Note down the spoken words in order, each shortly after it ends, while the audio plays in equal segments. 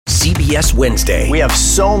CBS Wednesday. We have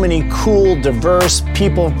so many cool, diverse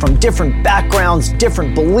people from different backgrounds,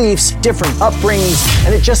 different beliefs, different upbringings,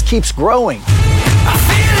 and it just keeps growing.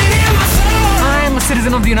 I'm a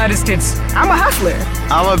citizen of the United States. I'm a hustler.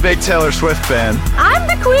 I'm a big Taylor Swift fan. I'm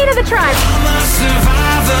the queen of the tribe.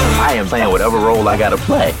 I am playing whatever role I gotta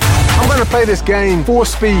play. I'm gonna play this game full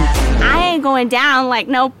speed. I ain't going down like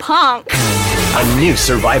no punk. A new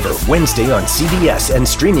Survivor Wednesday on CBS and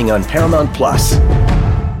streaming on Paramount Plus.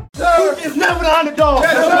 It's never the underdog.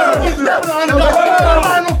 It's never the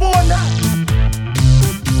underdog.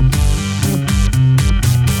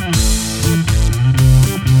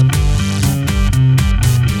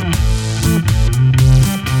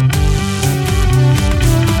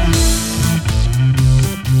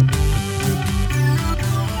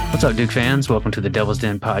 What's up, Duke fans? Welcome to the Devil's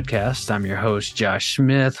Den podcast. I'm your host, Josh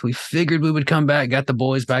Smith. We figured we would come back, got the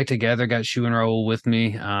boys back together, got Shu and Raul with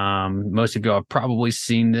me. Most of y'all have probably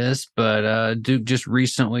seen this, but Duke just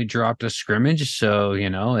recently dropped a scrimmage. So, you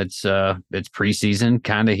know, it's preseason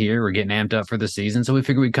kind of here. We're getting amped up for the season. So we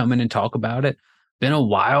figured we'd come in and talk about it. Been a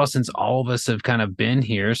while since all of us have kind of been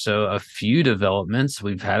here. So a few developments.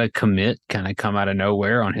 We've had a commit kind of come out of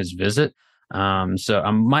nowhere on his visit. So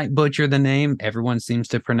I might butcher the name. Everyone seems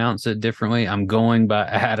to pronounce it differently. I'm going by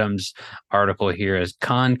Adam's article here as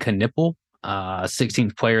Con Knipple,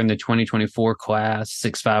 16th player in the 2024 class,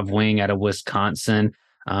 6'5" wing out of Wisconsin.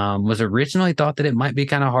 Was originally thought that it might be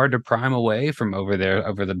kind of hard to prime away from over there,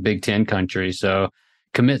 over the Big Ten country. So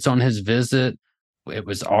commits on his visit. It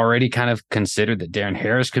was already kind of considered that Darren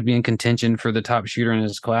Harris could be in contention for the top shooter in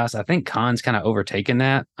his class. I think Con's kind of overtaken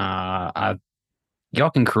that. Y'all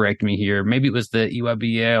can correct me here. Maybe it was the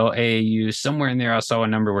EYBL, AAU, somewhere in there. I saw a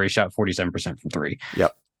number where he shot 47% from three.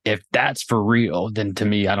 Yep. If that's for real, then to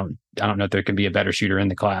me, I don't know if there can be a better shooter in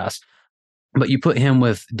the class. But you put him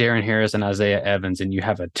with Darren Harris and Isaiah Evans, and you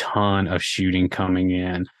have a ton of shooting coming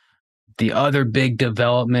in. The other big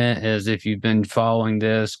development is, if you've been following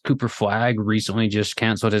this, Cooper Flagg recently just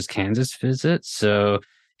canceled his Kansas visit. So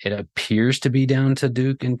it appears to be down to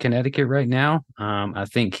Duke in Connecticut right now. I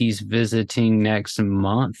think he's visiting next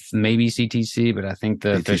month, maybe CTC, but I think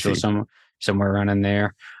the official somewhere around in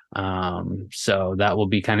there. So that will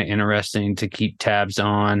be kind of interesting to keep tabs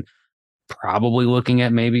on. Probably looking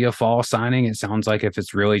at maybe a fall signing. It sounds like if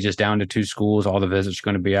it's really just down to two schools, all the visits are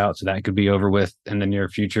going to be out. So that could be over with in the near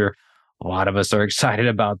future. A lot of us are excited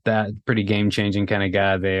about that. Pretty game-changing kind of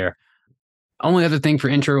guy there. Only other thing for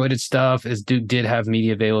intro-related stuff is Duke did have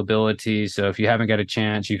media availability. So if you haven't got a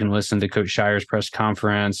chance, you can listen to Coach Shire's press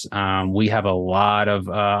conference. We have a lot of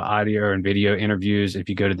audio and video interviews. If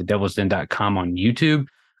you go to thedevilsden.com on YouTube,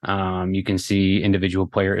 you can see individual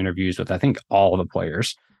player interviews with, I think, all the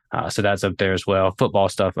players. So that's up there as well. Football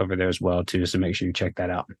stuff over there as well, too. So make sure you check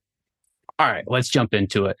that out. All right, let's jump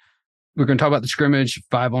into it. We're going to talk about the scrimmage,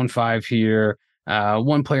 5-on-5 here.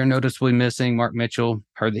 One player noticeably missing, Mark Mitchell.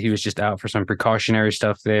 Heard that he was just out for some precautionary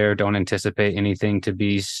stuff there. Don't anticipate anything to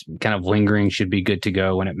be kind of lingering. Should be good to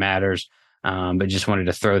go when it matters. But just wanted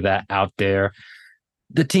to throw that out there.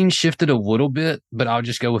 The team shifted a little bit, but I'll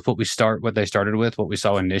just go with what they started with, what we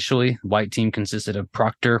saw initially. White team consisted of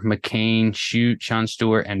Proctor, McCain, Shoot, Sean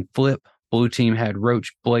Stewart, and Flip. Blue team had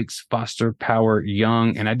Roach, Blakes, Foster, Power,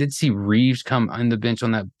 Young, and I did see Reeves come on the bench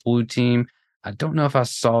on that blue team. I don't know if I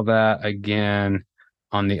saw that again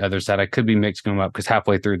on the other side. I could be mixing them up because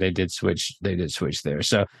halfway through they did switch there.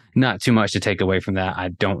 So not too much to take away from that, I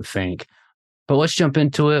don't think. But let's jump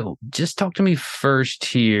into it. Just talk to me first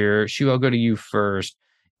here. Shu, I'll go to you first.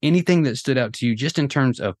 Anything that stood out to you just in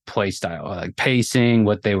terms of play style, like pacing,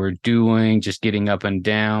 what they were doing, just getting up and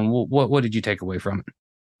down? What did you take away from it?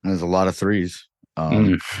 There's a lot of threes.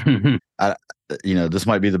 This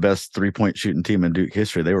might be the best 3-point shooting team in Duke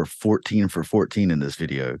history. They were 14 for 14 in this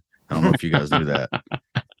video. I don't know if you guys knew that.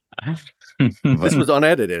 This was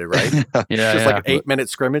unedited, right? Yeah, just like an 8-minute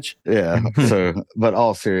scrimmage. Yeah. So, but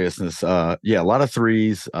all seriousness, a lot of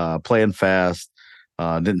threes, playing fast.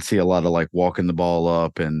 Didn't see a lot of like walking the ball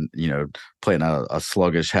up and, playing a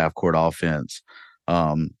sluggish half court offense.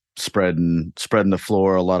 Spreading the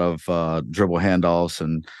floor, a lot of dribble handoffs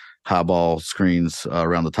and high ball screens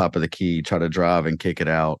around the top of the key, try to drive and kick it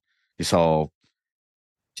out. You saw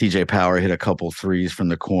TJ Power hit a couple threes from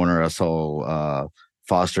the corner. I saw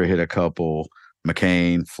Foster hit a couple,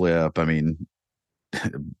 McCain, Flip. I mean,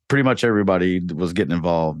 pretty much everybody was getting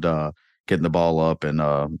involved, getting the ball up and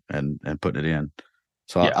putting it in.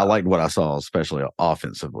 So I liked what I saw, especially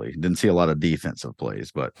offensively. Didn't see a lot of defensive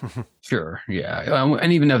plays, but sure, yeah.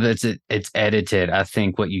 And even though it's edited, I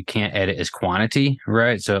think what you can't edit is quantity,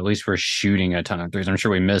 right? So at least we're shooting a ton of threes. I'm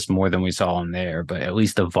sure we missed more than we saw in there, but at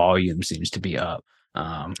least the volume seems to be up.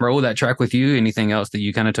 Roll that track with you. Anything else that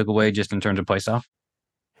you kind of took away just in terms of play style?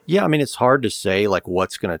 Yeah, I mean, it's hard to say like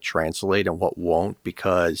what's going to translate and what won't,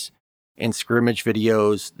 because in scrimmage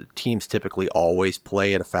videos, the teams typically always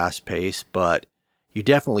play at a fast pace, but you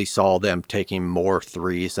definitely saw them taking more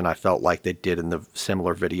threes than I felt like they did in the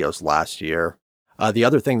similar videos last year. The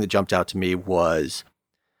other thing that jumped out to me was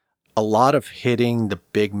a lot of hitting the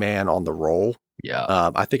big man on the roll.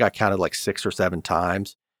 Yeah. I think I counted like 6 or 7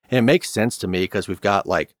 times. And it makes sense to me because we've got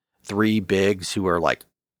like 3 bigs who are like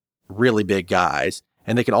really big guys,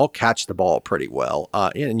 and they can all catch the ball pretty well.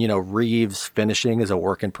 And, Reeves finishing is a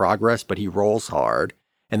work in progress, but he rolls hard.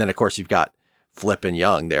 And then, of course, you've got Flip and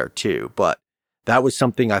Young there too. But that was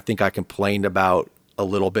something I think I complained about a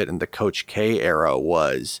little bit in the Coach K era.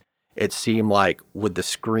 Was it seemed like with the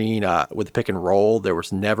screen, with the pick and roll, there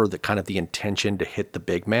was never the intention to hit the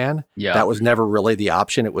big man. Yeah. That was never really the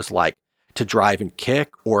option. It was like to drive and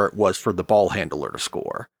kick, or it was for the ball handler to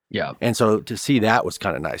score. Yeah. And so to see that was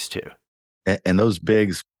kind of nice too. And those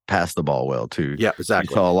bigs pass the ball well too. Yeah,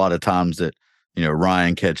 exactly. You saw a lot of times that,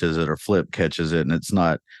 Ryan catches it or Flip catches it, and it's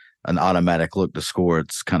not an automatic look to score.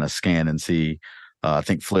 It's kind of scan and see. I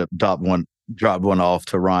think Flip dropped one off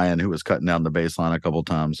to Ryan, who was cutting down the baseline a couple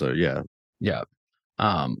times. So yeah. Yeah.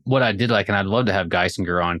 What I did like, and I'd love to have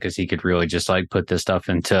Geisinger on because he could really just like put this stuff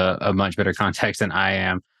into a much better context than I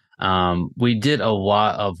am. We did a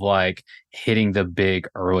lot of like hitting the big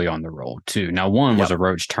early on the roll too. Now, one was a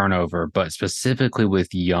Roach turnover, but specifically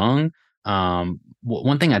with Young,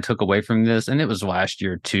 one thing I took away from this, and it was last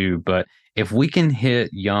year too, but if we can hit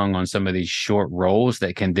Young on some of these short rolls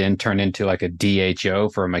that can then turn into like a DHO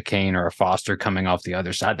for a McCain or a Foster coming off the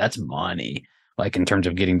other side, that's money. Like in terms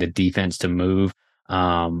of getting the defense to move.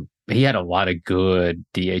 He had a lot of good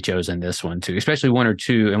DHOs in this one too, especially 1 or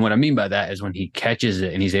 2. And what I mean by that is when he catches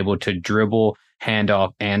it and he's able to dribble,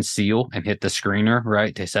 handoff, and seal and hit the screener,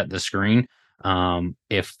 right, to set the screen.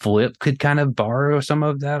 If Flip could kind of borrow some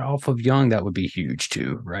of that off of Young, that would be huge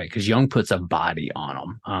too, right? Because Young puts a body on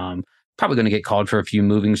him. Probably going to get called for a few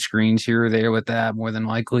moving screens here or there with that, more than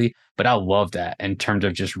likely. But I love that in terms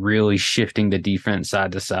of just really shifting the defense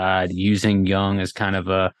side to side, using Young as kind of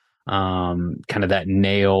that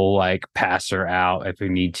nail like passer out if we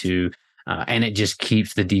need to, and it just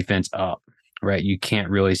keeps the defense up, right? You can't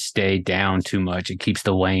really stay down too much. It keeps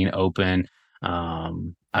the lane open.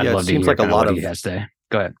 I'd love to hear like a lot of. He has to.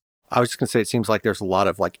 Go ahead. I was just going to say, it seems like there's a lot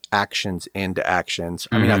of like actions into actions.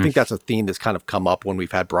 I mean, I think that's a theme that's kind of come up when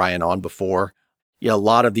we've had Brian on before. Yeah, a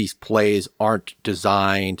lot of these plays aren't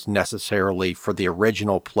designed necessarily for the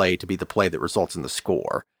original play to be the play that results in the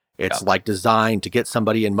score. It's like designed to get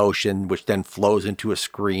somebody in motion, which then flows into a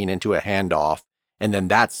screen, into a handoff, and then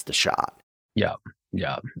that's the shot. Yeah.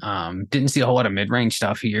 Didn't see a whole lot of mid-range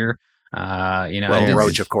stuff here.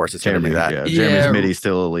 Roach, of course, it's going to do that. Jeremy's midi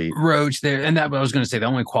still elite. Roach there, and that I was going to say the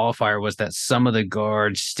only qualifier was that some of the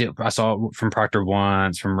guards still. I saw from Proctor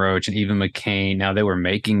once, from Roach, and even McCain. Now they were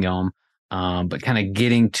making them, but kind of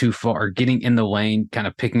getting too far, getting in the lane, kind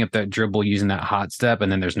of picking up that dribble, using that hot step,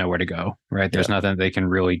 and then there's nowhere to go. Right, there's nothing they can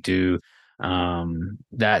really do.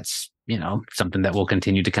 That's something that we'll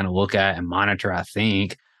continue to kind of look at and monitor, I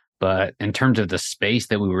think. But in terms of the space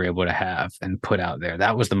that we were able to have and put out there,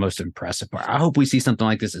 that was the most impressive part. I hope we see something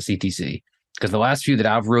like this at CTC, because the last few that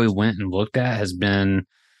I've really went and looked at has been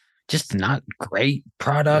just not great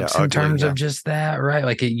products in terms of just that, right?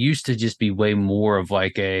 Like it used to just be way more of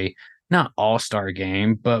like a, not all-star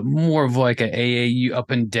game, but more of like a AAU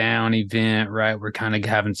up and down event, right? We're kind of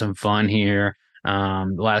having some fun here.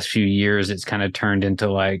 The last few years, it's kind of turned into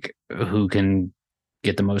like who can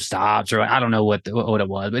get the most stops, or I don't know what it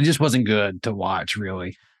was, but it just wasn't good to watch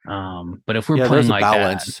really. But if we're playing like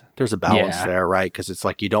that, there's a balance there, right? Because it's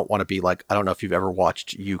like you don't want to be like, I don't know if you've ever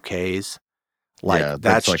watched UK's. That's like,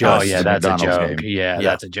 that's a joke. That's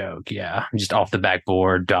a joke. Yeah, just off the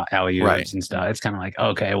backboard, alley-oops and stuff. It's kind of like,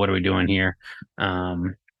 okay, what are we doing here?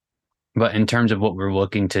 But in terms of what we're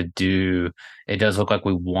looking to do, it does look like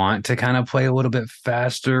we want to kind of play a little bit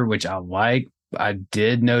faster, which I like. I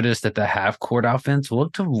did notice that the half-court offense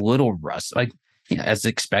looked a little like, as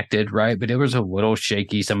expected, right? But it was a little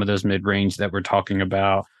shaky. Some of those mid-range that we're talking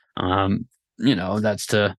about, that's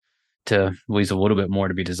to leaves a little bit more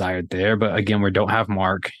to be desired there. But again, we don't have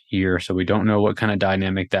Mark here, so we don't know what kind of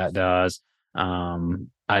dynamic that does.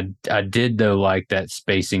 I did though like that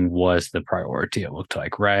spacing was the priority. It looked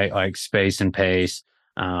like, right? Like space and pace.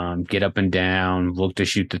 Get up and down, look to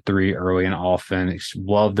shoot the 3 early and often.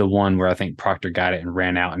 Loved the one where I think Proctor got it and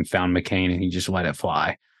ran out and found McCain and he just let it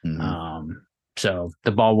fly. So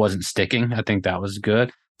the ball wasn't sticking. I think that was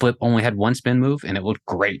good. Flip only had one spin move, and it looked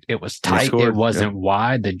great. It was tight. scored, It wasn't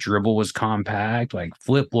wide. The dribble was compact. Like,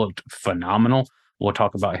 Flip looked phenomenal. We'll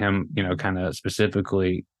talk about him, kind of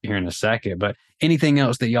specifically here in a second. But anything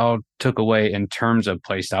else that y'all took away in terms of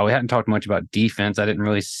play style? We hadn't talked much about defense. I didn't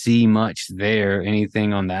really see much there.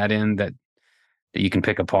 Anything on that end that you can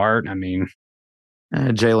pick apart? I mean,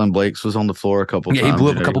 Jalen Blakes was on the floor a couple times. Yeah, he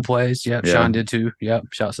blew up a couple plays. Yep, yeah. Sean did too. Yep,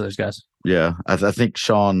 shouts to those guys. Yeah, I think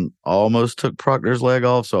Sean almost took Proctor's leg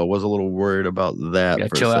off, so I was a little worried about that. Yeah,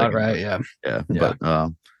 chill out, right? Yeah. But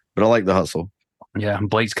I like the hustle. Yeah,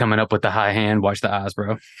 Blake's coming up with the high hand. Watch the eyes,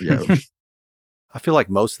 bro. Yeah. I feel like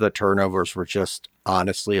most of the turnovers were just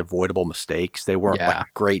honestly avoidable mistakes. They weren't like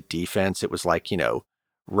great defense. It was like,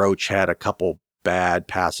 Roach had a couple bad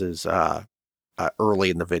passes early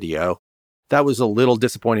in the video. That was a little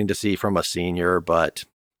disappointing to see from a senior, but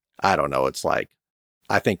I don't know. It's like,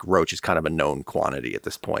 I think Roach is kind of a known quantity at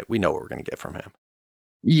this point. We know what we're going to get from him.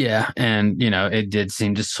 Yeah, and, it did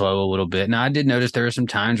seem to slow a little bit. Now, I did notice there were some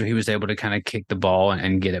times where he was able to kind of kick the ball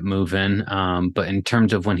and get it moving. But in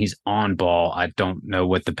terms of when he's on ball, I don't know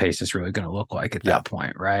what the pace is really going to look like at that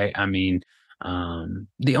point, right? I mean,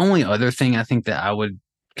 the only other thing I think that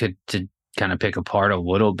could kind of pick apart a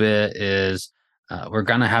little bit is we're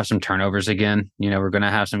going to have some turnovers again. We're going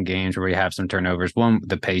to have some games where we have some turnovers. One,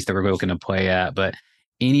 the pace that we're looking to play at, but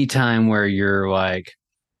anytime where you're like,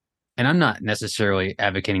 and I'm not necessarily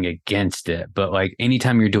advocating against it, but like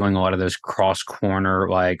anytime you're doing a lot of those cross corner,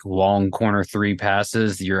 like long corner 3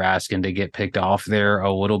 passes, you're asking to get picked off there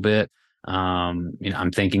a little bit.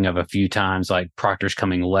 I'm thinking of a few times like Proctor's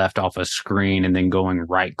coming left off a screen and then going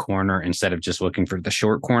right corner instead of just looking for the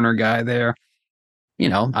short corner guy there.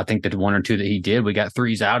 I think that 1 or 2 that he did, we got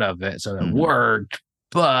 3s out of it. So it worked.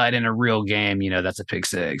 But in a real game, that's a pick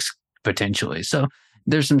 6 potentially. So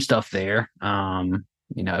there's some stuff there.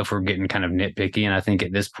 If we're getting kind of nitpicky, and I think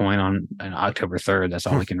at this point on October 3rd, that's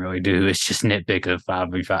all we can really do is just nitpick of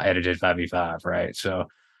 5v5, edited 5v5, right? So,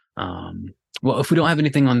 well, if we don't have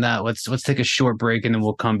anything on that, let's take a short break and then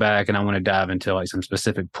we'll come back, and I want to dive into like some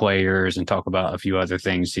specific players and talk about a few other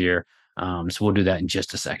things here. So we'll do that in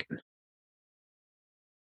just a second.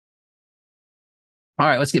 All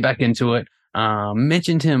right, let's get back into it.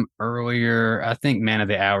 Mentioned him earlier. I think man of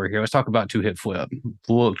the hour here. Let's talk about 2-hit flip.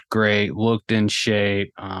 Looked great, looked in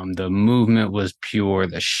shape. The movement was pure.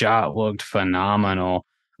 The shot looked phenomenal.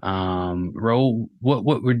 Ro,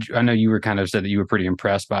 what would I know you were kind of said that you were pretty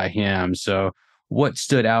impressed by him. So what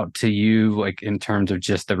stood out to you, like in terms of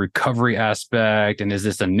just the recovery aspect? And is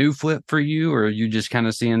this a new flip for you, or are you just kind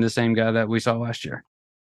of seeing the same guy that we saw last year?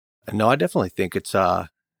 No, I definitely think it's going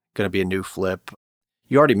to be a new flip.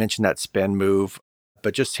 You already mentioned that spin move,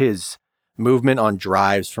 but just his movement on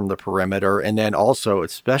drives from the perimeter, and then also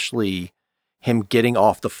especially him getting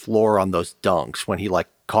off the floor on those dunks when he like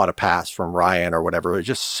caught a pass from Ryan or whatever. It was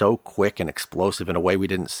just so quick and explosive in a way we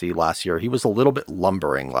didn't see last year. He was a little bit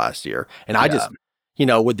lumbering last year. And I just,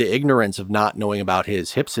 with the ignorance of not knowing about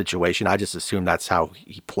his hip situation, I just assumed that's how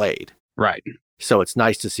he played. Right. So it's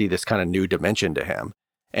nice to see this kind of new dimension to him.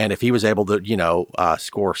 And if he was able to,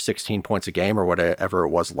 score 16 points a game or whatever it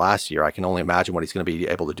was last year, I can only imagine what he's going to be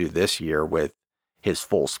able to do this year with his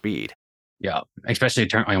full speed. Yeah, especially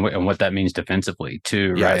and what that means defensively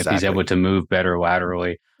too, right? Exactly. If he's able to move better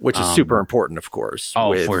laterally. Which is super important, of course,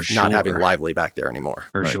 with for sure. Not having Lively back there anymore.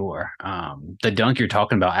 For sure. The dunk you're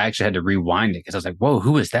talking about, I actually had to rewind it because I was like, whoa,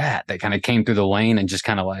 who is that? That kind of came through the lane and just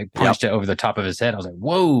kind of like punched it over the top of his head. I was like,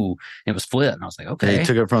 whoa. It was Flip. And I was like, okay. He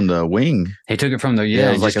took it from the wing. He took it from the,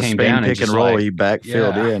 it was like a Spain pick and roll. Like, he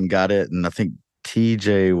backfilled in, got it. And I think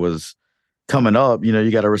TJ was coming up. You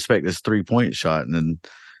got to respect this 3-point shot. And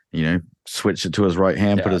then, switched it to his right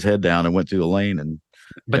hand, put his head down and went through the lane.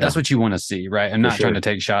 But that's what you want to see, right? I'm not trying to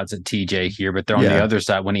take shots at TJ here, but they're on the other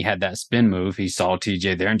side. When he had that spin move, he saw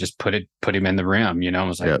TJ there and just put him in the rim. It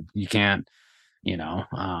was like, you can't,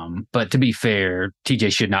 but to be fair,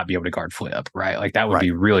 TJ should not be able to guard Flip, right? Like that would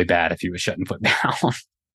be really bad if he was shutting Flip down.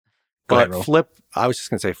 But Flip, I was just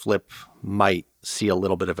going to say Flip might see a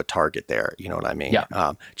little bit of a target there. You know what I mean?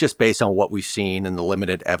 Yeah. Just based on what we've seen and the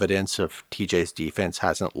limited evidence of TJ's defense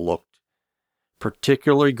hasn't looked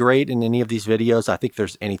particularly great in any of these videos. I think if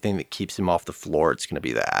there's anything that keeps him off the floor, it's going to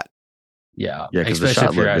be that. Yeah, especially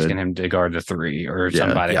if you're asking him to guard the 3 or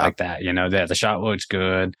somebody like that. The shot looks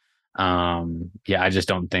good. I just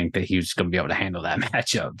don't think that he's going to be able to handle that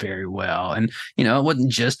matchup very well. And, it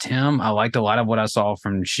wasn't just him. I liked a lot of what I saw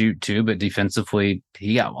from Shoot too, but defensively,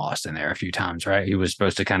 he got lost in there a few times, right? He was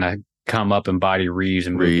supposed to kind of come up and body Reeves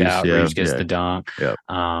and move out. Reeves gets the dunk. Yep.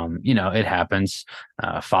 It happens.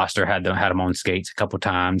 Foster had him on skates a couple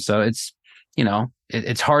times. So it's,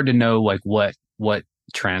 it's hard to know like what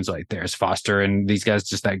translate there? Is Foster and these guys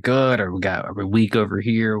just that good, or are we weak over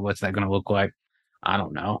here? What's that going to look like? I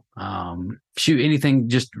don't know. Shoot, anything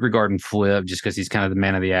just regarding Flip, just because he's kind of the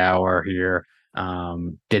man of the hour here.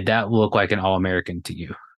 Did that look like an All-American to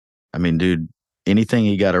you? I mean, dude, anything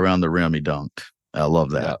he got around the rim, he dunked. I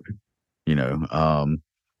love that.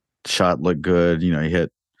 Shot looked good. He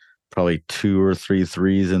hit probably 2 or 3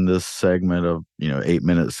 threes in this segment of 8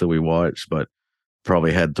 minutes that we watched, but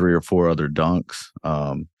probably had 3 or 4 other dunks.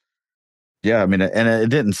 Yeah, I mean, and it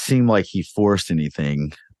didn't seem like he forced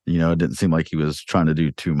anything. It didn't seem like he was trying to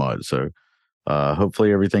do too much. So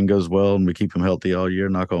hopefully everything goes well and we keep him healthy all year,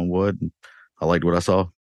 knock on wood. I liked what I saw.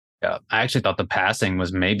 Yeah, I actually thought the passing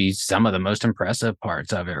was maybe some of the most impressive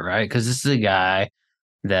parts of it, right? Because this is a guy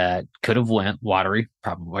that could have went watery,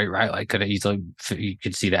 probably, right? Like could have easily, you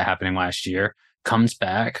could see that happening last year. Comes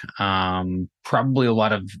back, probably a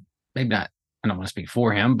lot of, maybe not, I don't want to speak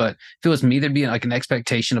for him, but if it was me, there'd be like an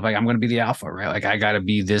expectation of like, I'm going to be the alpha, right? Like I got to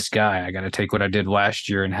be this guy. I got to take what I did last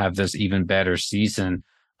year and have this even better season.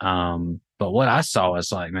 But what I saw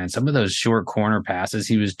was like, man, some of those short corner passes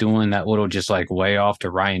he was doing, that little just like way off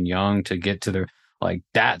to Ryan Young to get to the, like,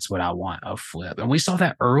 that's what I want, a Flip. And we saw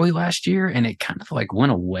that early last year, and it kind of like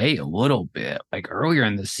went away a little bit. Like earlier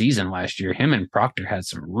in the season last year, him and Proctor had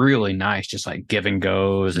some really nice, just like give and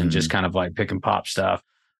goes and just kind of like pick and pop stuff.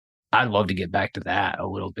 I'd love to get back to that a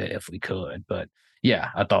little bit if we could. But yeah,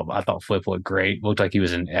 I thought Flip looked great. Looked like he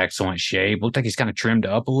was in excellent shape. Looked like he's kind of trimmed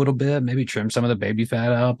up a little bit, maybe trimmed some of the baby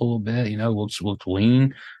fat up a little bit, looked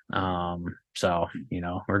lean. So,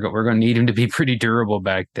 we're going to need him to be pretty durable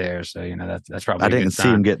back there. So, that's probably I didn't see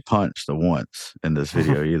him get punched once in this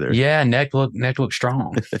video either. Yeah. Neck looked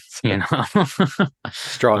strong,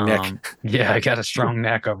 Strong neck. Yeah. I got a strong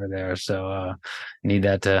neck over there. So, need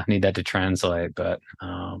that to translate. But,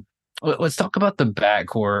 let's talk about the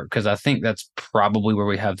backcourt, because I think that's probably where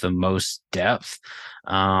we have the most depth.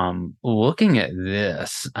 Looking at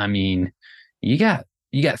this, I mean, you got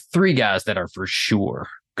 3 guys that are for sure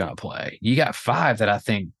gonna play. You got 5 that I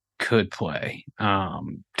think could play.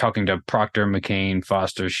 Talking to Proctor, McCain,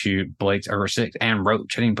 Foster, Shoot, Blake, or 6, and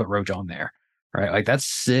Roach. I didn't put Roach on there, right? Like that's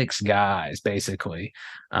 6 guys basically.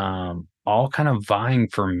 All kind of vying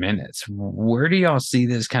for minutes. Where do y'all see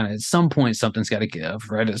this kind of, at some point, something's got to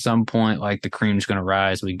give, right? At some point, like the cream's going to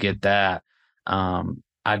rise. We get that.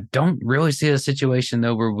 I don't really see a situation,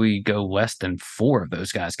 though, where we go less than 4 of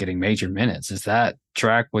those guys getting major minutes. Is that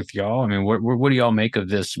track with y'all? I mean, what do y'all make of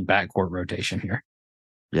this backcourt rotation here?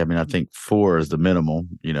 Yeah, I mean, I think 4 is the minimal,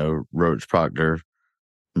 Roach, Proctor,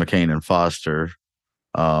 McCain, and Foster.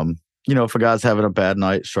 If a guy's having a bad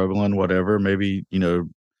night, struggling, whatever, maybe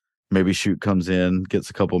Shoot comes in, gets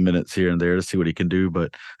a couple minutes here and there to see what he can do.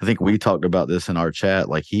 But I think we talked about this in our chat.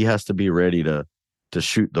 Like, he has to be ready to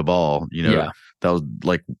shoot the ball. That was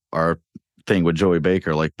like our thing with Joey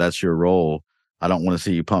Baker. Like, that's your role. I don't want to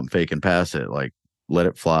see you pump fake and pass it. Like, let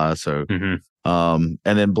it fly. So, and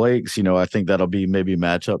then Blake's, I think that'll be maybe a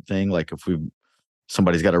matchup thing. Like, if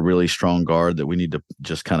somebody's got a really strong guard that we need to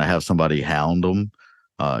just kind of have somebody hound them.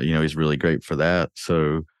 He's really great for that.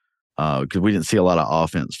 So, because we didn't see a lot of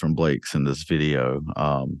offense from Blake's in this video,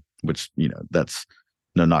 which, that's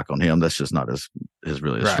no knock on him. That's just not his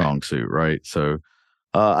really strong suit, right? So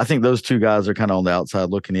I think those 2 guys are kind of on the outside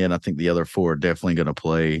looking in. I think the other 4 are definitely going to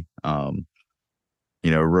play.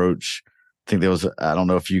 Roach, I think I don't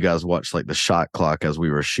know if you guys watched like the shot clock as we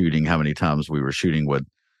were shooting, how many times we were shooting with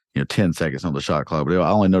 10 seconds on the shot clock. But I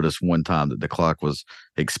only noticed one time that the clock was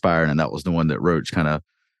expiring, and that was the one that Roach kind of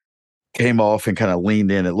came off and kind of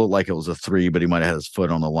leaned in. It looked like it was a 3, but he might have had his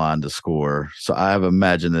foot on the line to score. So I have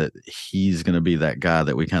imagined that he's going to be that guy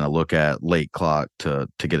that we kind of look at late clock to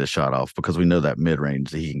get a shot off, because we know that mid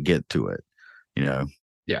range that he can get to it. Yeah.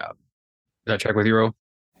 Does that check with you, Ro?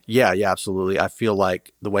 Yeah, absolutely. I feel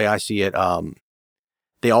like the way I see it,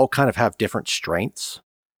 they all kind of have different strengths.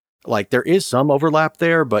 Like there is some overlap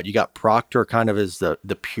there, but you got Proctor kind of as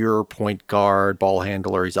the pure point guard, ball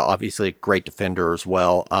handler. He's obviously a great defender as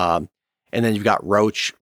well. And then you've got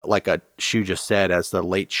Roach, like Shu just said, as the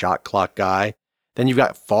late shot clock guy. Then you've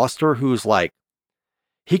got Foster, who's like,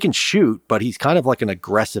 he can shoot, but he's kind of like an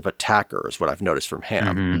aggressive attacker is what I've noticed from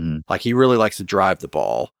him. Like he really likes to drive the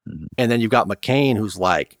ball. And then you've got McCain, who's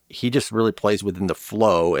like, he just really plays within the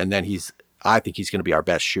flow. And then I think he's going to be our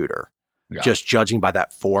best shooter. Yeah. Just judging by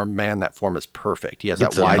that form, man, that form is perfect. He has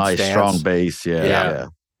that wide nice, stance. Strong base. Yeah.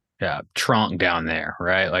 Trunk down there,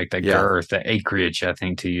 right? Like the girth, the acreage, I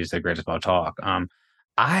think, to use the greatest ball talk.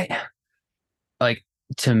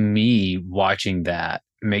 To me, watching that,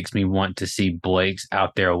 makes me want to see Blake's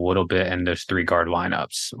out there a little bit in those 3-guard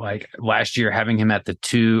lineups. Like last year, having him at the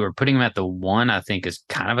 2 or putting him at the 1, I think is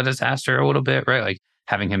kind of a disaster a little bit, right? Like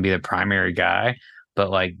having him be the primary guy. But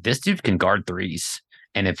like this dude can guard threes.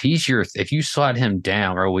 And if you slide him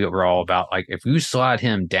down, or we're all about like, if you slide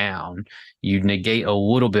him down, you negate a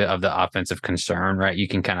little bit of the offensive concern, right? You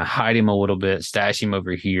can kind of hide him a little bit, stash him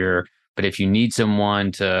over here. But if you need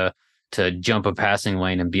someone to jump a passing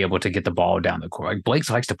lane and be able to get the ball down the court, like Blake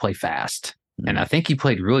likes to play fast. And I think he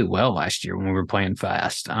played really well last year when we were playing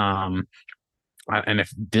fast. And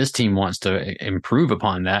if this team wants to improve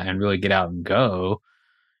upon that and really get out and go,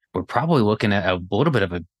 we're probably looking at a little bit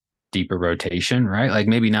of a deeper rotation, right? Like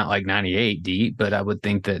maybe not like 98 deep, but I would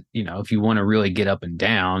think that, if you want to really get up and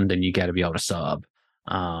down, then you got to be able to sub.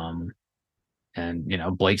 And,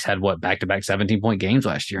 Blake's had back-to-back 17-point games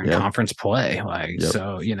last year in conference play.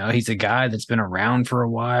 So, he's a guy that's been around for a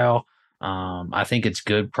while. I think it's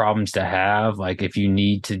good problems to have. Like if you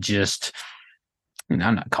need to just, I'm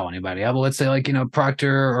not calling anybody out, but let's say like,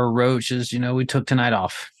 Proctor or Roach is, we took tonight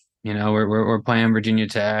off. We're playing Virginia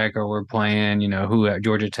Tech, or we're playing, who at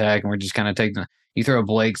Georgia Tech, and we're just kind of taking. You throw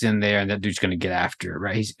Blake's in there, and that dude's going to get after it,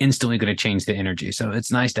 right? He's instantly going to change the energy. So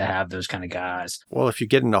it's nice to have those kind of guys. Well, if you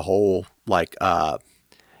get in a hole like, I'm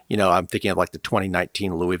thinking of like the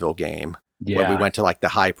 2019 Louisville game where we went to like the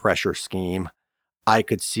high pressure scheme. I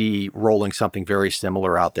could see rolling something very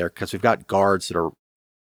similar out there because we've got guards that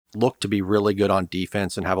look to be really good on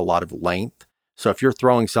defense and have a lot of length. So if you're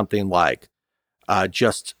throwing something like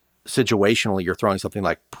just situationally, you're throwing something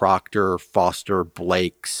like Proctor, Foster,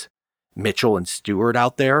 Blake's, Mitchell, and Stewart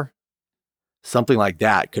out there, something like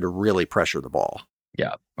that could really pressure the ball.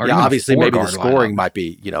 Yeah. Obviously, maybe the scoring might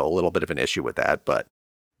be, a little bit of an issue with that, but.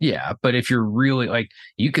 Yeah, but if you're really like,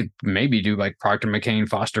 you could maybe do like Proctor, McCain,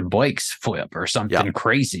 Foster, Blake's flip or something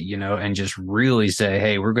crazy, and just really say,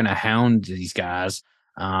 hey, we're going to hound these guys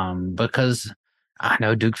because I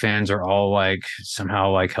know Duke fans are all like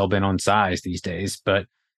somehow like hell-bent on size these days, but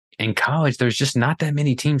in college, there's just not that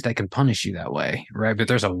many teams that can punish you that way, right? But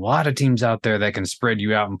there's a lot of teams out there that can spread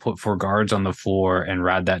you out and put 4 guards on the floor and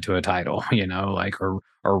ride that to a title,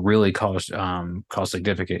 or really cause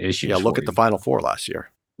significant issues. Yeah, look at the Final Four last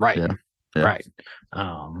year. Right. Yeah. Right.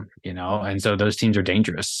 And so those teams are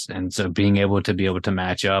dangerous. And so being able to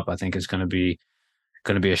match up, I think is going to be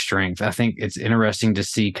a strength. I think it's interesting to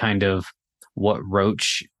see kind of what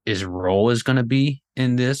Roach's role is going to be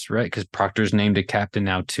in this, right? Because Proctor's named a captain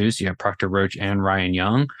now too. So you have Proctor, Roach, and Ryan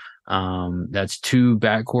Young. That's 2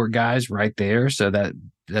 backcourt guys right there. So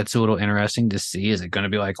that's a little interesting to see. Is it going to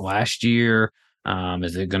be like last year?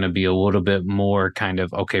 Is it going to be a little bit more kind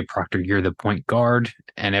of, okay, Proctor, you're the point guard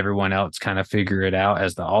and everyone else kind of figure it out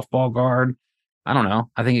as the off-ball guard? I don't know.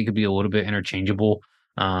 I think it could be a little bit interchangeable,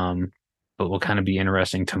 but will kind of be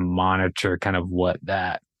interesting to monitor kind of what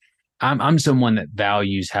that. I'm someone that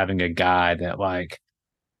values having a guy that like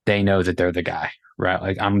they know that they're the guy, right?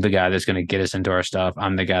 Like I'm the guy that's going to get us into our stuff.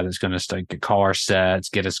 I'm the guy that's going to call our sets,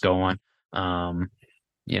 get us going. I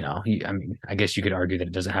guess you could argue that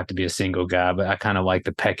it doesn't have to be a single guy, but I kind of like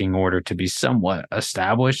the pecking order to be somewhat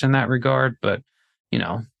established in that regard. But,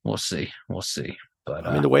 we'll see.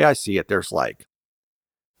 But the way I see it, there's like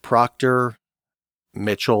Proctor,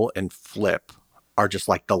 Mitchell, and Flip are just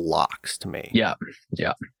like the locks to me. Yeah.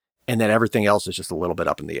 Yeah. And then everything else is just a little bit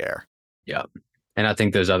up in the air. Yeah. And I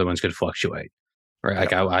think those other ones could fluctuate. Right.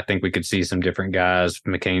 Like I think we could see some different guys.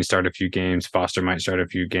 McCain start a few games. Foster might start a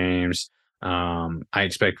few games. I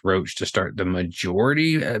expect Roach to start the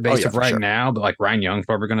majority based of right now, but like Ryan Young's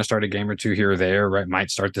probably going to start a game or 2 here or there, right? Might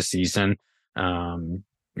start the season.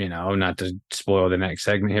 Not to spoil the next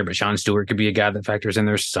segment here, but Sean Stewart could be a guy that factors in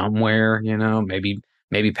there somewhere,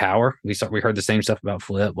 maybe Power. We heard the same stuff about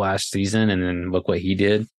Flip last season, and then look what he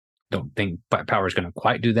did. Don't think Power is going to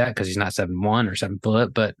quite do that because he's not 7'1" or 7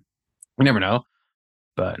 foot, but we never know.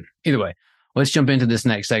 But either way, let's jump into this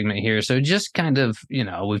next segment here. So just kind of,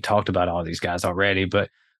 we've talked about all these guys already, but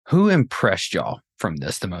who impressed y'all from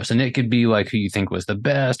this the most? And it could be like who you think was the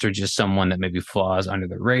best or just someone that maybe flies under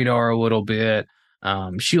the radar a little bit.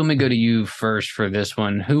 She, let me go to you first for this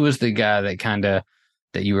one. Who was the guy that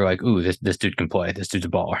you were like, ooh, this dude can play. This dude's a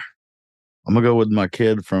baller. I'm going to go with my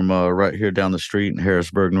kid from right here down the street in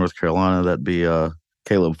Harrisburg, North Carolina. That'd be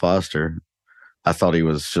Caleb Foster. I thought he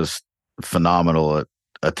was just phenomenal at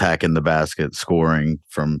attacking the basket, scoring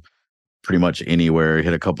from pretty much anywhere. He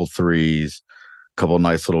hit a couple threes, a couple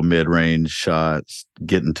nice little mid-range shots,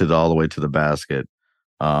 getting all the way to the basket.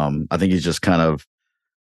 I think he's just kind of,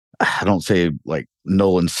 I don't say like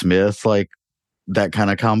Nolan Smith, like that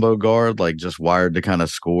kind of combo guard, like just wired to kind of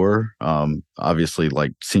score. Obviously,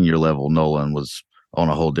 like senior level, Nolan was on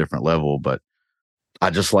a whole different level. But I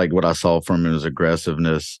just like what I saw from his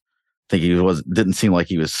aggressiveness. I think didn't seem like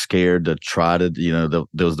he was scared to try to,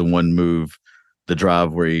 there was the one move, the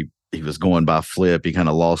drive where he was going by flip. He kind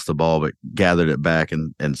of lost the ball, but gathered it back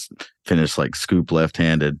and finished like scoop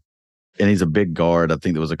left-handed. And he's a big guard. I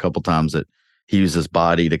think there was a couple times that he used his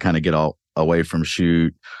body to kind of get away from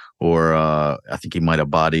shoot, or I think he might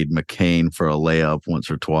have bodied McCain for a layup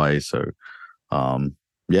once or twice. So,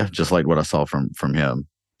 just like what I saw from him,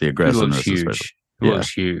 the aggressiveness. He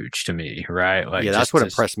looks huge to me, right? Like, that's what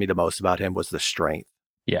impressed me the most about him was the strength.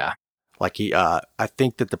 Yeah. Like I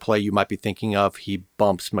think that the play you might be thinking of, he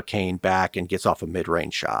bumps McCain back and gets off a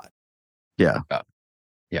mid-range shot. Yeah.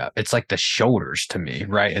 Yeah, it's like the shoulders to me,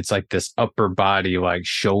 right? It's like this upper body, like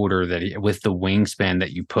shoulder that with the wingspan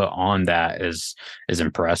that you put on that is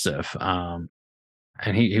impressive.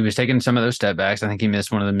 And he was taking some of those step backs. I think he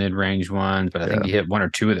missed one of the mid-range ones, but I think he hit one or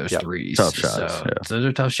two of those threes. Tough shots. So those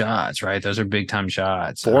are tough shots, right? Those are big time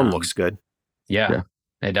shots. Form looks good. Yeah,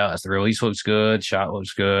 it does. The release looks good. Shot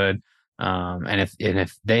looks good. And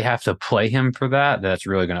if they have to play him for that, that's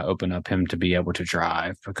really going to open up him to be able to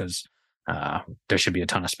drive, because there should be a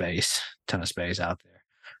ton of space out there.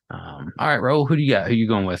 All right, Raul, who do you got? Who you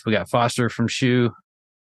going with? We got Foster from SHU.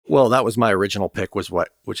 Well, that was my original pick, which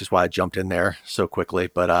is why I jumped in there so quickly.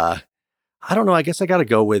 But I don't know. I guess I got to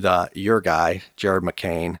go with your guy, Jared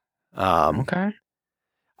McCain. Okay.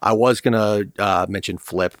 I was gonna mention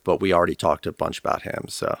Flip, but we already talked a bunch about him.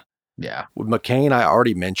 So yeah, with McCain, I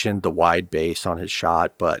already mentioned the wide base on his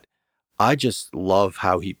shot, but I just love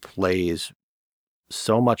how he plays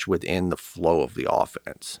so much within the flow of the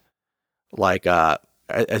offense. Like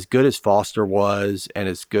as good as Foster was, and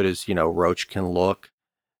as good as Roach can look,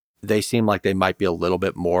 they seem like they might be a little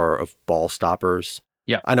bit more of ball stoppers.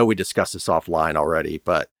 Yeah, I know we discussed this offline already,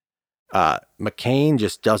 but McCain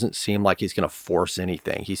just doesn't seem like he's going to force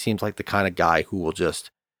anything. He seems like the kind of guy who will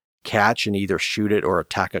just catch and either shoot it or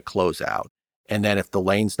attack a closeout. And then if the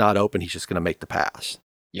lane's not open, he's just going to make the pass.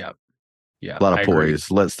 Yeah. Yeah. A lot of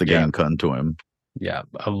poise. Lets the game come to him. Yeah.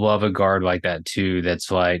 I love a guard like that too.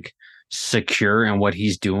 That's like secure in what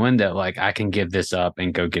he's doing, that like, I can give this up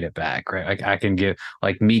and go get it back. Right. Like I can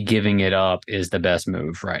me giving it up is the best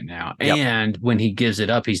move right now. Yep. And when he gives it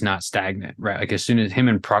up, he's not stagnant. Right. Like as soon as him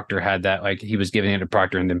and Proctor had that, like he was giving it to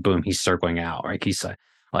Proctor and then boom, he's circling out. Right. He's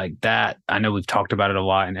like that. I know we've talked about it a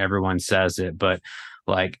lot and everyone says it, but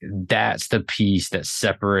like that's the piece that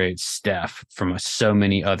separates Steph from so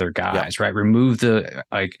many other guys, right? Remove the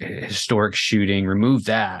like historic shooting, remove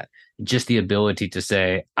that, just the ability to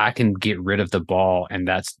say, I can get rid of the ball and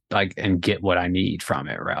that's like, and get what I need from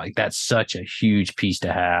it, right? Like that's such a huge piece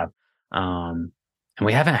to have. And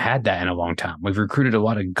we haven't had that in a long time. We've recruited a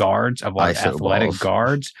lot of guards, a lot of athletic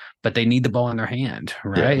guards, but they need the ball in their hand,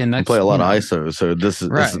 right? Yeah, and that's play a lot of ISO. So this is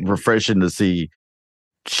refreshing to see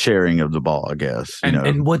sharing of the ball, I guess.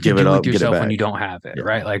 And what to do with yourself when you don't have it,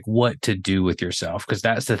 right? Like what to do with yourself, because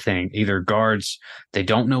that's the thing. Either guards, they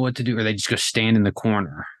don't know what to do, or they just go stand in the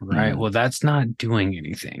corner, right? Well, that's not doing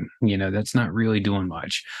anything. That's not really doing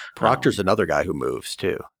much. Proctor's another guy who moves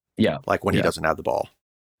too. Yeah. Like when he doesn't have the ball.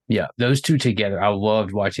 Yeah, those two together, I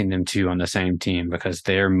loved watching them two on the same team because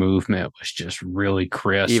their movement was just really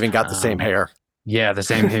crisp. Even got the same hair. Yeah, the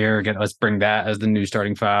same hair. Again, let's bring that as the new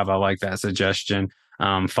starting five. I like that suggestion.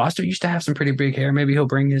 Foster used to have some pretty big hair. Maybe he'll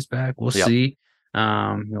bring his back. We'll see.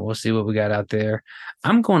 We'll see what we got out there.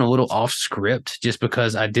 I'm going a little off script just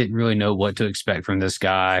because I didn't really know what to expect from this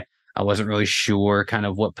guy. I wasn't really sure kind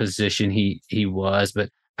of what position he was, but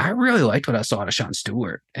I really liked what I saw out of Sean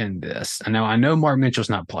Stewart in this. And now I know Mark Mitchell's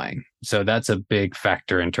not playing, so that's a big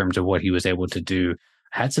factor in terms of what he was able to do.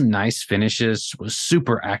 Had some nice finishes, was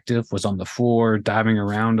super active, was on the floor, diving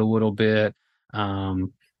around a little bit.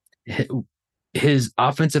 His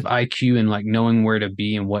offensive IQ and like knowing where to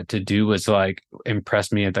be and what to do was like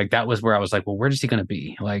impressed me. Like that was where I was like, well, where is he going to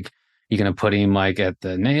be? Like, you're going to put him like at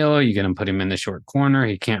the nail. You're going to put him in the short corner.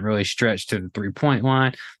 He can't really stretch to the 3-point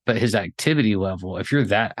line, but his activity level, if you're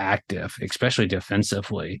that active, especially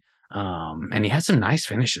defensively, and he had some nice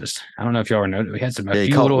finishes. I don't know if y'all noticed. We had some, he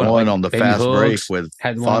caught one on the fast break with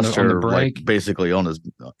Foster, on the break. like basically on his,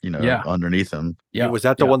 underneath him. Yeah. Was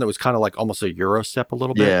that the one that was kind of like almost a Euro step a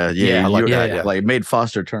little bit? Yeah. Like like made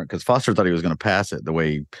Foster turn, because Foster thought he was going to pass it the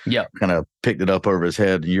way he kind of picked it up over his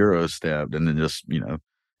head and Euro stepped, and then just,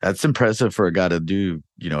 that's impressive for a guy to do,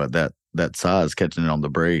 at that size, catching it on the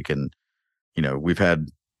break. And, we've had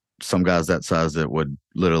some guys that size that would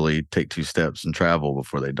literally take 2 steps and travel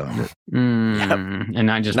before they dunked it. And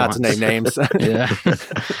not just Not to name names. yeah.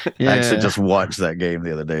 I actually just watched that game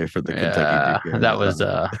the other day for the Kentucky Duke game. That was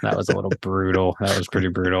a little brutal. That was pretty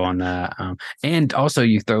brutal on that. And also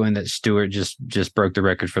you throw in that Stewart just broke the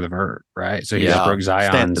record for the vert, right? So he just broke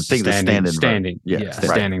Zion's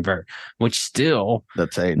standing vert, which still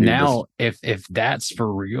that's now if that's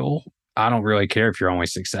for real, I don't really care if you're only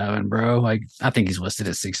 6'7", bro. Like I think he's listed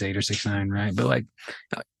at 6'8" or 6'9", right? But like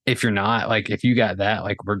if you're not, like if you got that,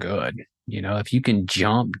 like we're good. You know, if you can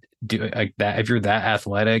jump, do it like that, if you're that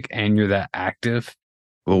athletic and you're that active.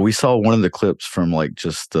 Well, we saw one of the clips from like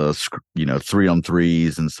just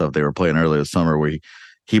 3-on-3s and stuff they were playing earlier this summer where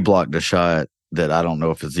he blocked a shot that I don't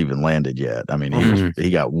know if it's even landed yet. I mean,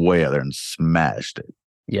 he got way out there and smashed it.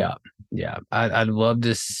 Yeah. Yeah. I'd love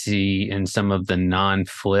to see in some of the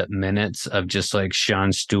non-flip minutes of just like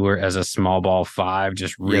Sean Stewart as a small ball 5,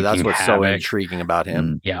 just wreaking that's what's havoc. so intriguing about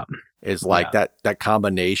him. Yeah. Is like that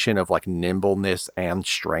combination of like nimbleness and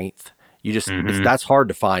strength. You just, that's hard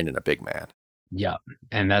to find in a big man. Yeah.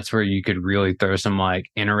 And that's where you could really throw some like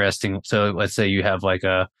interesting. So let's say you have like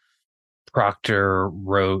a Proctor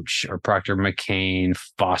Roach or Proctor McCain,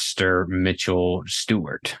 Foster, Mitchell,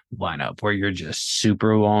 Stewart lineup where you're just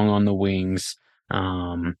super long on the wings.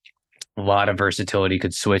 A lot of versatility,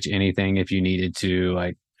 could switch anything if you needed to.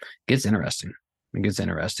 Like, gets interesting. It gets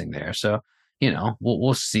interesting there. So, you know,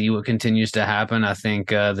 we'll see what continues to happen. I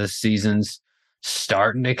think this season's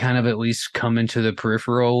starting to kind of at least come into the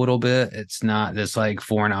peripheral a little bit. It's not this like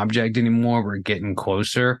foreign object anymore. We're getting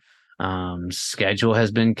closer. Schedule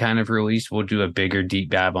has been kind of released. We'll do a bigger deep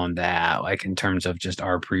dive on that, like in terms of just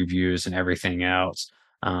our previews and everything else.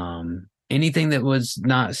 Anything that was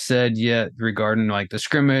not said yet regarding like the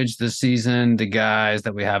scrimmage, the season, the guys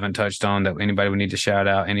that we haven't touched on that anybody we need to shout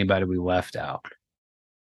out, anybody we left out?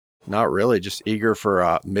 Not really. Just eager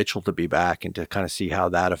for Mitchell to be back and to kind of see how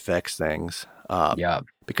that affects things.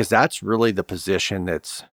 Because that's really the position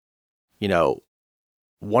that's, you know,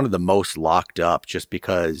 one of the most locked up just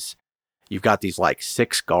because you've got these like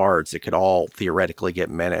 6 guards that could all theoretically get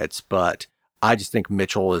minutes. But I just think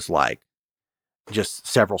Mitchell is like just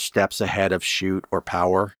several steps ahead of shoot or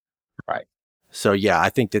power. Right. So, yeah, I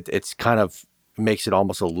think that it's kind of makes it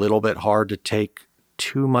almost a little bit hard to take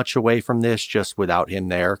too much away from this just without him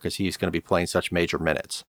there because he's going to be playing such major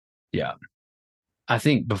minutes. Yeah. I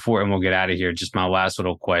think before, and we'll get out of here, just my last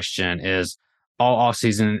little question is all off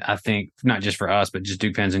season, I think not just for us, but just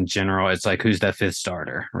Duke fans in general, it's like, who's that 5th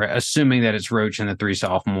starter, right? Assuming that it's Roach and the 3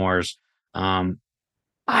 sophomores.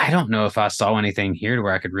 I don't know if I saw anything here to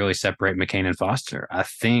where I could really separate McCain and Foster. I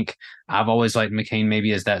think I've always liked McCain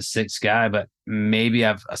maybe as that 6th guy, but maybe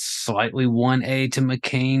I've a slightly 1A to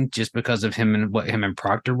McCain just because of him and what him and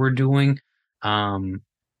Proctor were doing.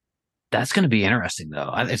 That's going to be interesting,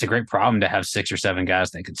 though. It's a great problem to have 6 or 7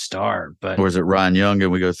 guys that could start. But or is it Ryan Young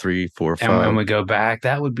and we go 3, 4, 5? And we go back,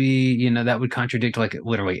 that would be, you know, that would contradict like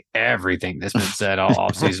literally everything that's been said all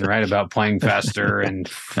offseason, right? About playing faster and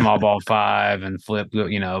small ball 5 and flip,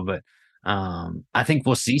 you know. But I think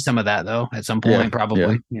we'll see some of that, though, at some point, probably.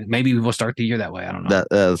 Yeah. You know, maybe we'll start the year that way. I don't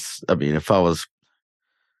know. I mean, if I was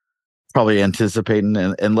probably anticipating,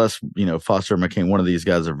 unless, you know, Foster and McCain, one of these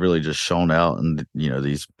guys have really just shown out and, you know,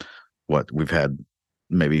 these – we've had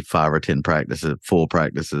maybe 5 or 10 full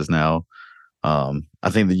practices now. I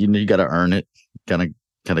think that you got to earn it, kind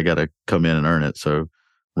of got to come in and earn it. So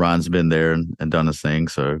Ryan's been there and done his thing.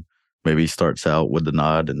 So maybe he starts out with the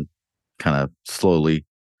nod and kind of slowly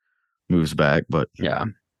moves back, but yeah,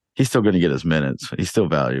 he's still going to get his minutes. He's still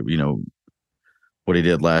valuable. You know, what he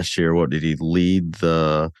did last year, what did he lead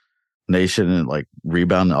the nation in like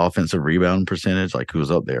offensive rebound percentage? Like, who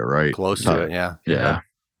was up there, right? Close to it. Yeah.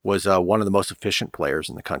 Was one of the most efficient players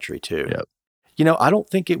in the country too. Yep. You know, I don't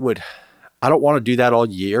want to do that all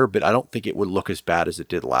year, but I don't think it would look as bad as it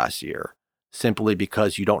did last year, simply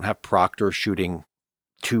because you don't have Proctor shooting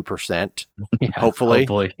 2%,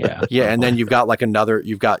 hopefully. Yeah. Yeah. And then you've got like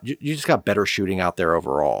you just got better shooting out there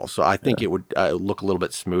overall. So I think it would look a little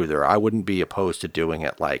bit smoother. I wouldn't be opposed to doing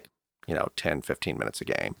it like, you know, 10, 15 minutes a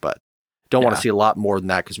game, but don't want to see a lot more than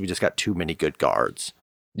that because we just got too many good guards.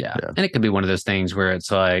 Yeah. And it could be one of those things where it's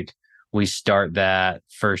like we start that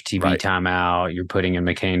first TV timeout, you're putting in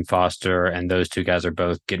McCain, Foster, and those 2 guys are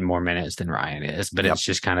both getting more minutes than Ryan is. But it's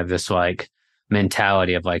just kind of this like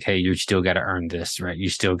mentality of like, hey, you still got to earn this, right? You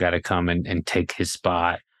still got to come and take his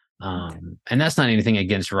spot. And that's not anything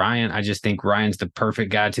against Ryan. I just think Ryan's the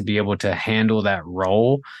perfect guy to be able to handle that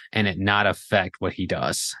role and it not affect what he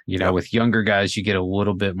does. You know, with younger guys, you get a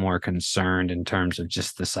little bit more concerned in terms of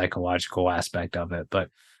just the psychological aspect of it. But,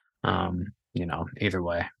 you know, either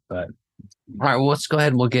way, But all right, well, let's go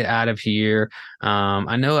ahead and we'll get out of here.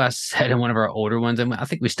 I know I said in one of our older ones, and I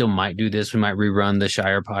think we still might do this. We might rerun the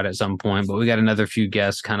Shire Pod at some point, but we got another few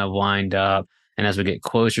guests kind of lined up. And as we get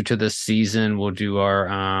closer to the season, we'll do our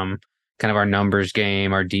kind of our numbers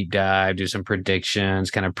game, our deep dive, do some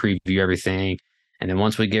predictions, kind of preview everything. And then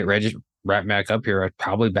once we get right back up here,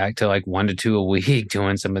 probably back to like 1 to 2 a week,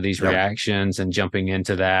 doing some of these reactions and jumping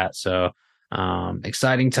into that. So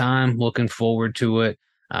exciting time, looking forward to it.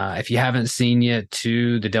 If you haven't seen yet,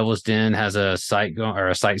 too, the Devil's Den has a site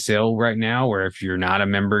sale right now where if you're not a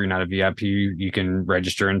member, you're not a VIP, you can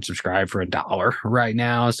register and subscribe for $1 right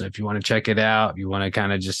now. So if you want to check it out, you want to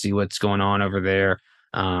kind of just see what's going on over there,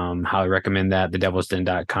 highly recommend that,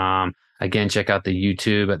 thedevilsden.com. Again, check out the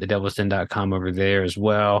YouTube at thedevilsden.com over there as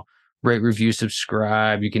well. Rate, review,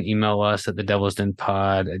 subscribe. You can email us at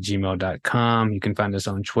thedevilsdenpod@gmail.com. You can find us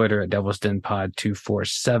on Twitter at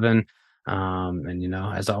devilsdenpod247. And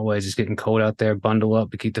as always, it's getting cold out there. Bundle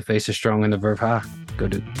up to keep the faces strong and the verve high. Go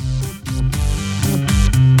Duke.